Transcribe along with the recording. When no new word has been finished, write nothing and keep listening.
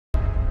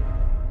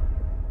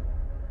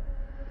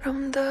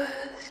from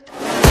dust.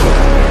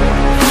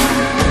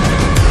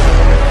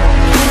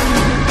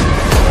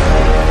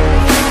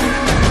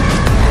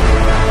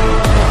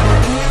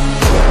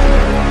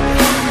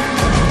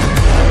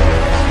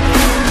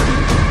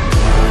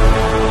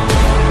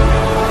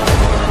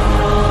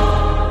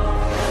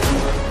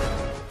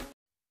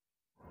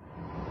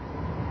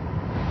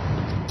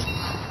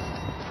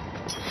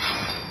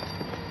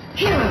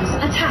 Heroes,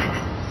 attack!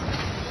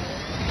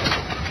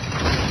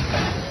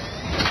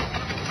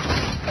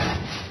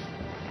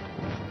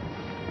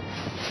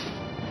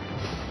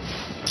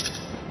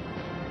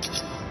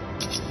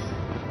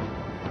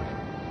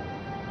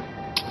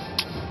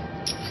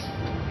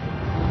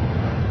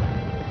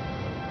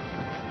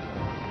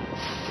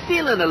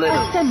 Feeling a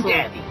little Assemble.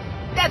 steady.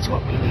 That's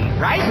what we need,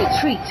 right?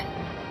 Retreat!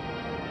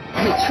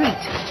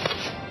 Retreat!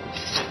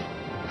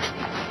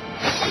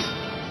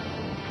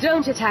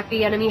 Don't attack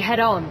the enemy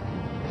head-on.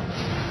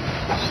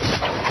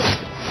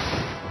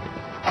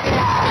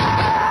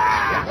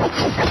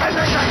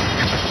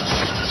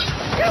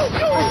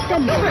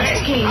 Assemble.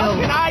 First Hey, how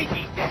KO. can I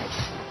beat that?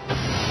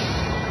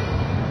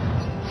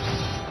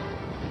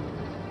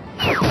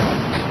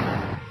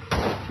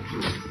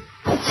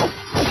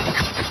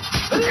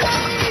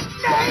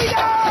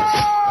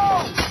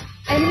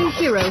 Enemy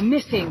hero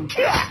missing.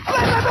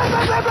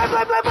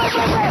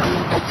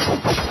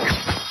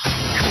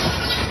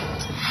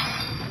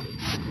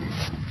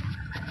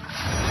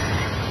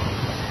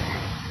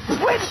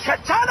 With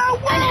Katana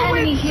An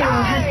Whirlwind enemy hero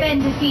has Tide! been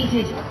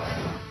defeated.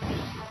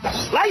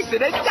 Slice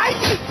it and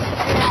dice it!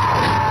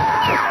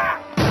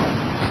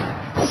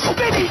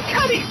 Spinny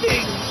cutty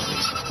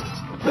things!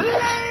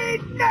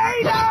 Blade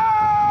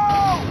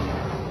Nado!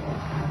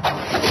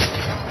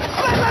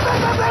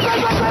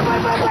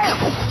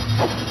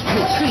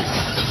 Retreat.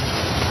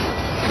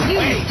 You've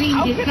Wait, been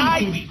how can I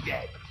defeated. be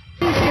dead?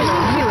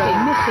 Enemy hero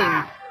missing.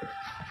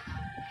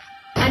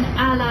 An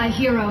ally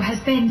hero has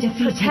been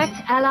defeated. Protect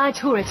ally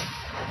turret.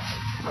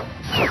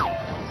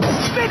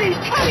 Spinny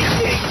cutty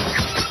things!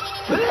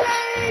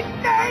 Blade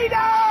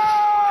Nado!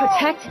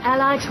 Protect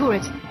ally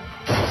turret.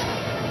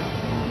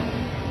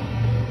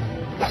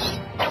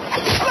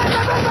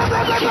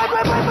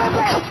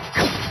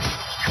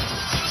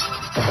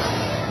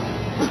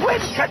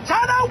 With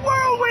Katana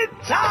Whirlwind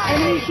Tide!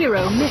 Enemy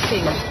hero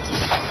missing.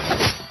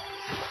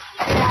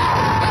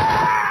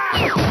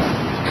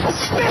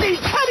 Spinny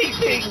cutty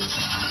things!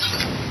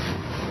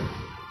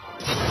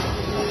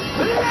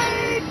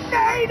 Blade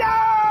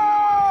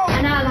Nado!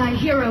 An ally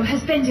hero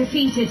has been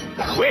defeated.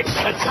 Quick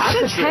katana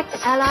Protect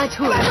tricks! ally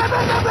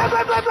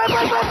turret.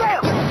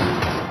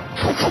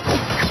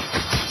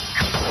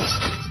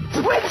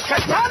 With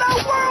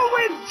Katana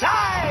Whirlwind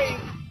Tide!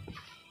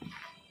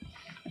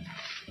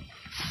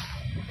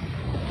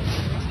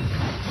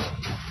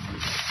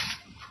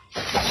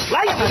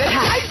 Slice it and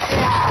dice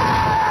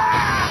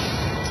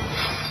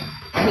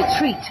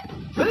Retreat.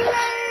 it!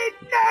 Blade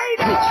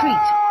Nado!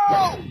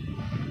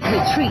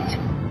 Retreat.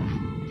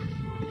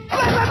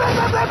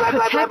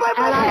 Protect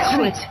ally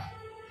turret.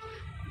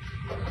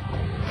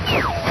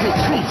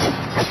 Retreat.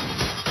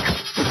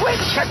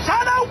 With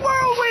Katana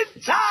Whirlwind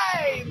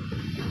Tide!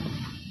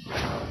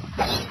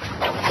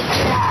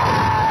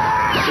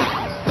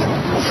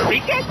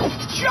 Shuriken!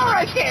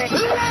 Shuriken!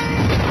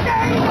 Blade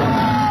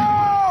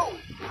Nado!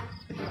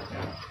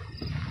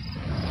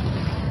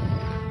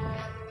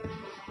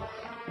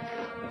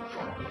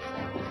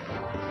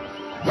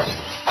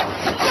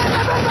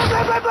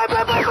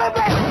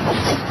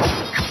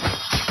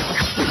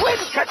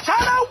 With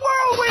Katana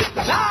Whirlwind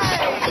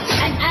Tide!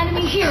 An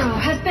enemy hero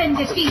has been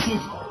defeated.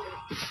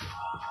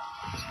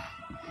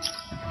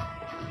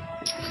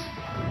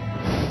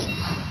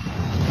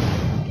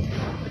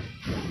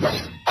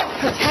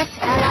 Protect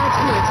ally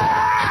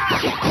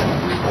turret.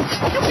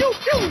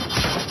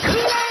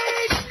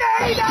 Blade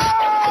Nado!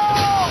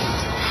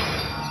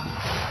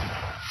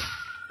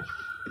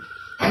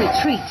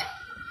 Retreat.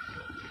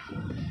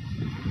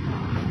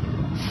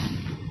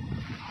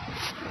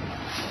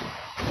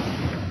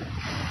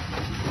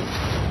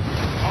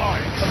 I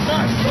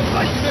command the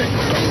lightning!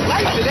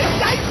 Slice it and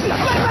dice it!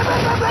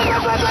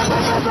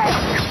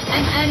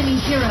 An enemy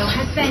hero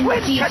has been With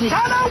defeated.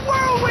 Katana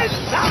Whirlwind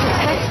Protect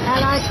Tide!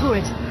 ally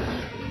turret.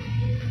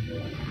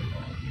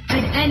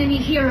 An enemy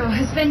hero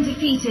has been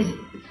defeated.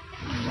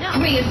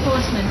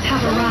 Reinforcements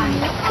have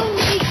arrived.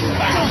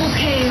 Double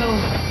KO.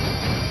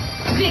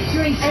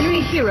 Victory.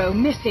 Enemy hero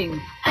missing.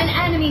 An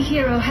enemy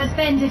hero has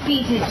been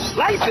defeated.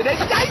 Slice it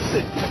and dice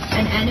it!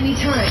 An enemy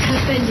turret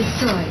has been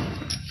destroyed.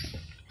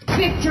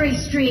 Victory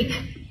streak.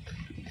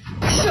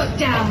 Shut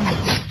down.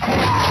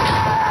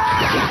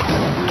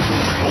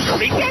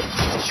 Shuriken!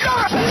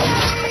 Sure!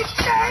 Blade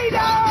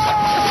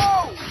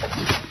Nado!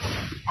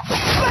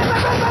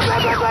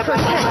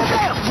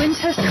 Protect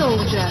Winter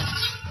Soldier.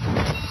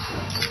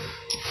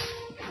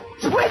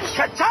 With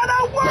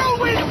Katana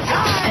Whirlwind An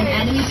Tide!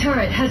 enemy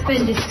turret has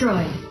been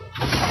destroyed.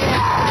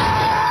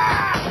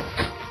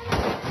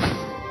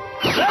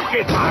 Look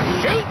at my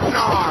shooting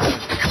arm!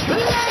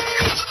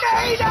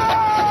 Blade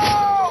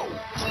Nado!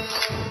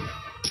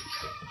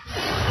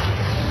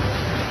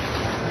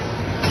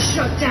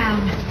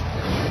 down.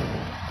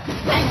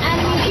 An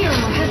enemy hero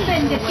has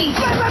been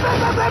defeated.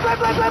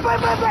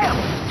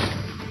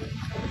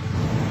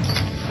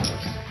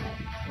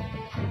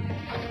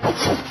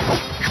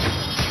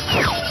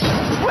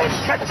 With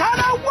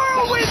Katana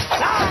Whirlwind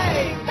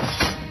Time!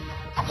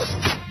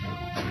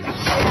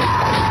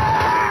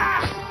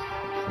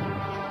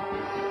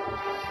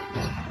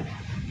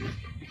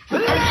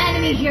 An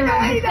enemy hero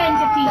has been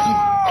defeated.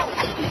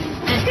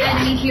 An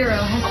enemy hero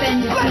has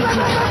been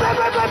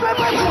defeated.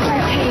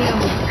 KO.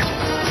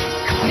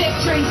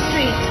 Victory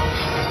streak.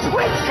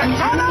 An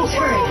enemy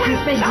turret has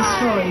been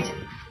destroyed.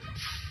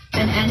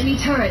 An enemy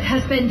turret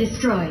has been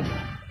destroyed.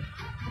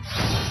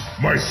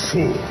 My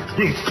sword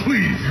will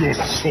cleave your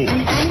soul.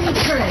 An enemy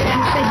turret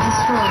has been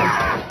destroyed.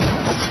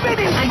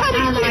 An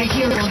allied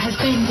hero has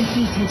been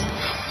defeated.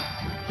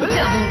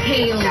 Double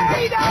KO.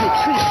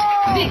 Retreat.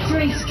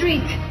 Victory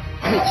streak.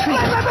 Retreat.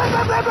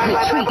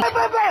 Retreat.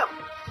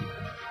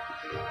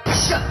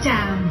 Shut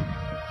down.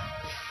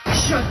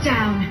 Shut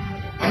down.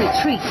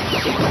 Retreat.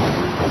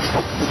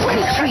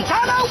 Retreat.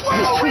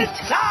 Retreat.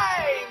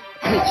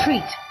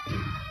 Retreat.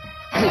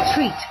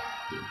 Retreat.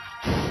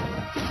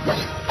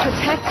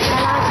 Protect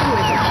allied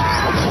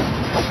tourism.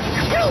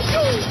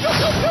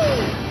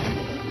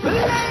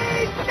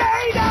 Blade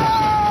Dado!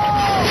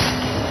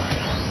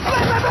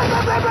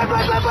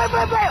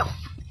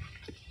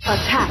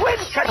 Attack.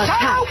 With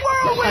Katana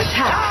Whirlwind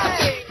Time!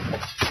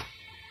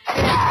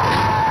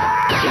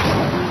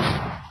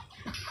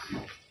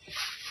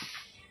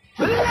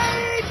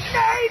 Blade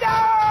Dado!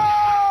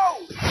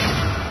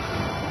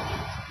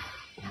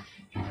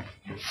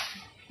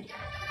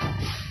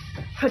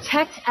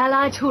 Protect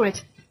allied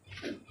turret.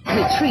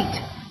 Retreat.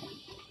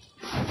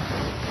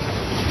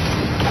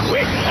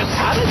 With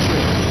Katana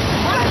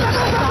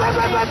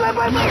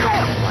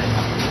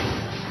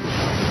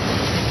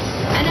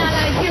An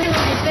allied hero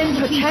has been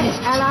defeated. Protect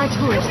allied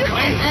turret.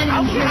 An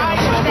enemy hero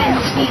has been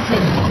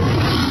defeated.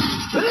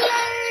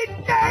 Blade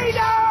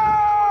Dado!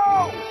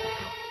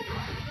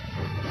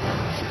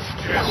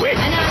 With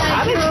An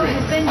allied hero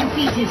has been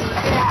defeated.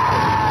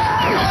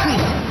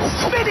 Retreat!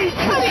 Spinny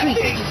cutting Retreat.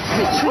 things!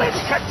 Retreat. With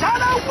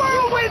Katana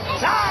Whirlwind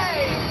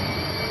Time!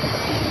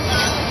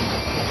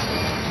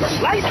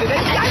 Slice it and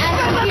An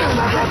enemy hero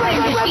has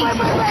been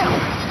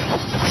defeated.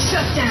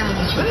 Shut down.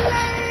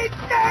 Blade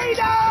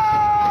Dado!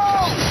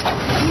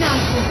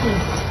 Nice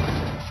assist.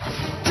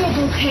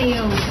 Double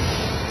KO.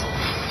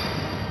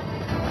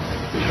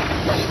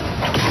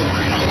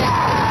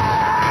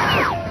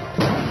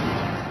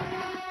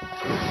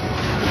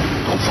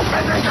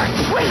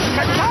 With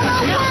Katana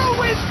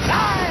Whirlwind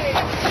Time!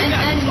 An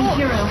enemy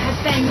hero has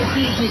been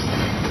defeated.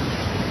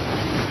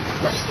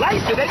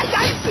 Slice it and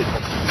dice it!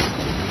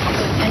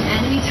 An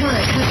enemy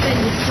turret has been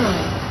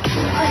destroyed.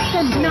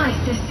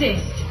 Nice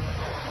assist.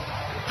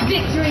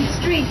 Victory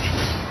streak.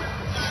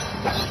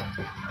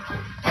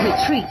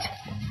 Retreat.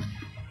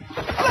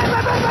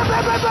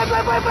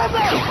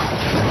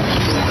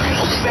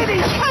 Spinny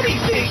cutting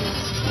things!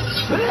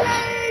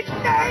 Blade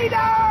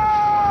Dado!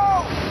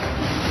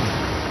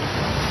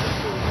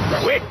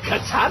 Quick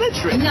katana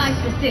trick!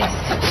 Nice assist.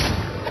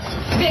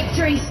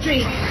 Victory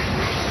streak.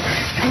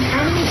 An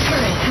enemy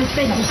turret has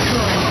been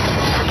destroyed.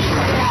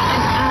 An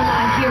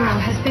allied hero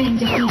has been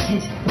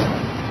defeated.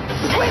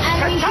 An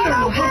enemy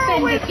hero has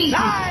been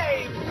defeated.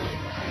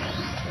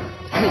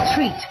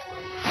 Retreat.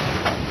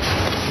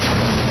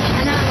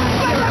 An allied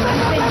hero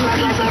has been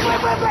defeated.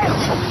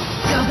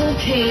 Double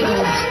KO.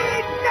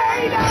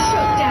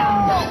 Shut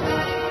down.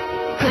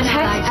 An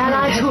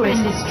allied turret has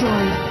been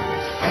destroyed.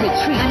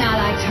 Retreat. An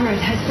allied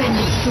turret has been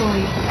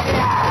destroyed.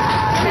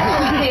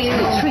 Triple KO.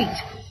 Retreat.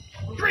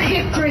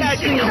 Victory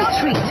streak.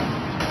 Retreat.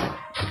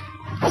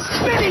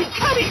 Spinny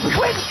cutting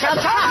quick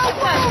katana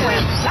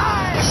whirlwind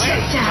time!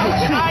 Shut down.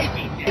 Retreat.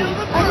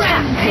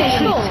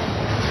 Rampage.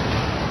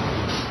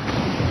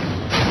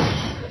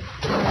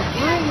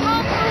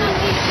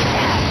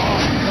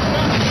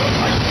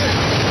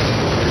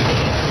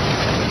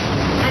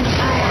 An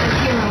allied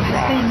hero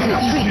has been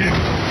defeated.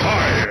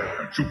 Fire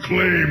to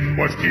claim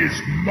what is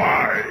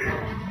mine.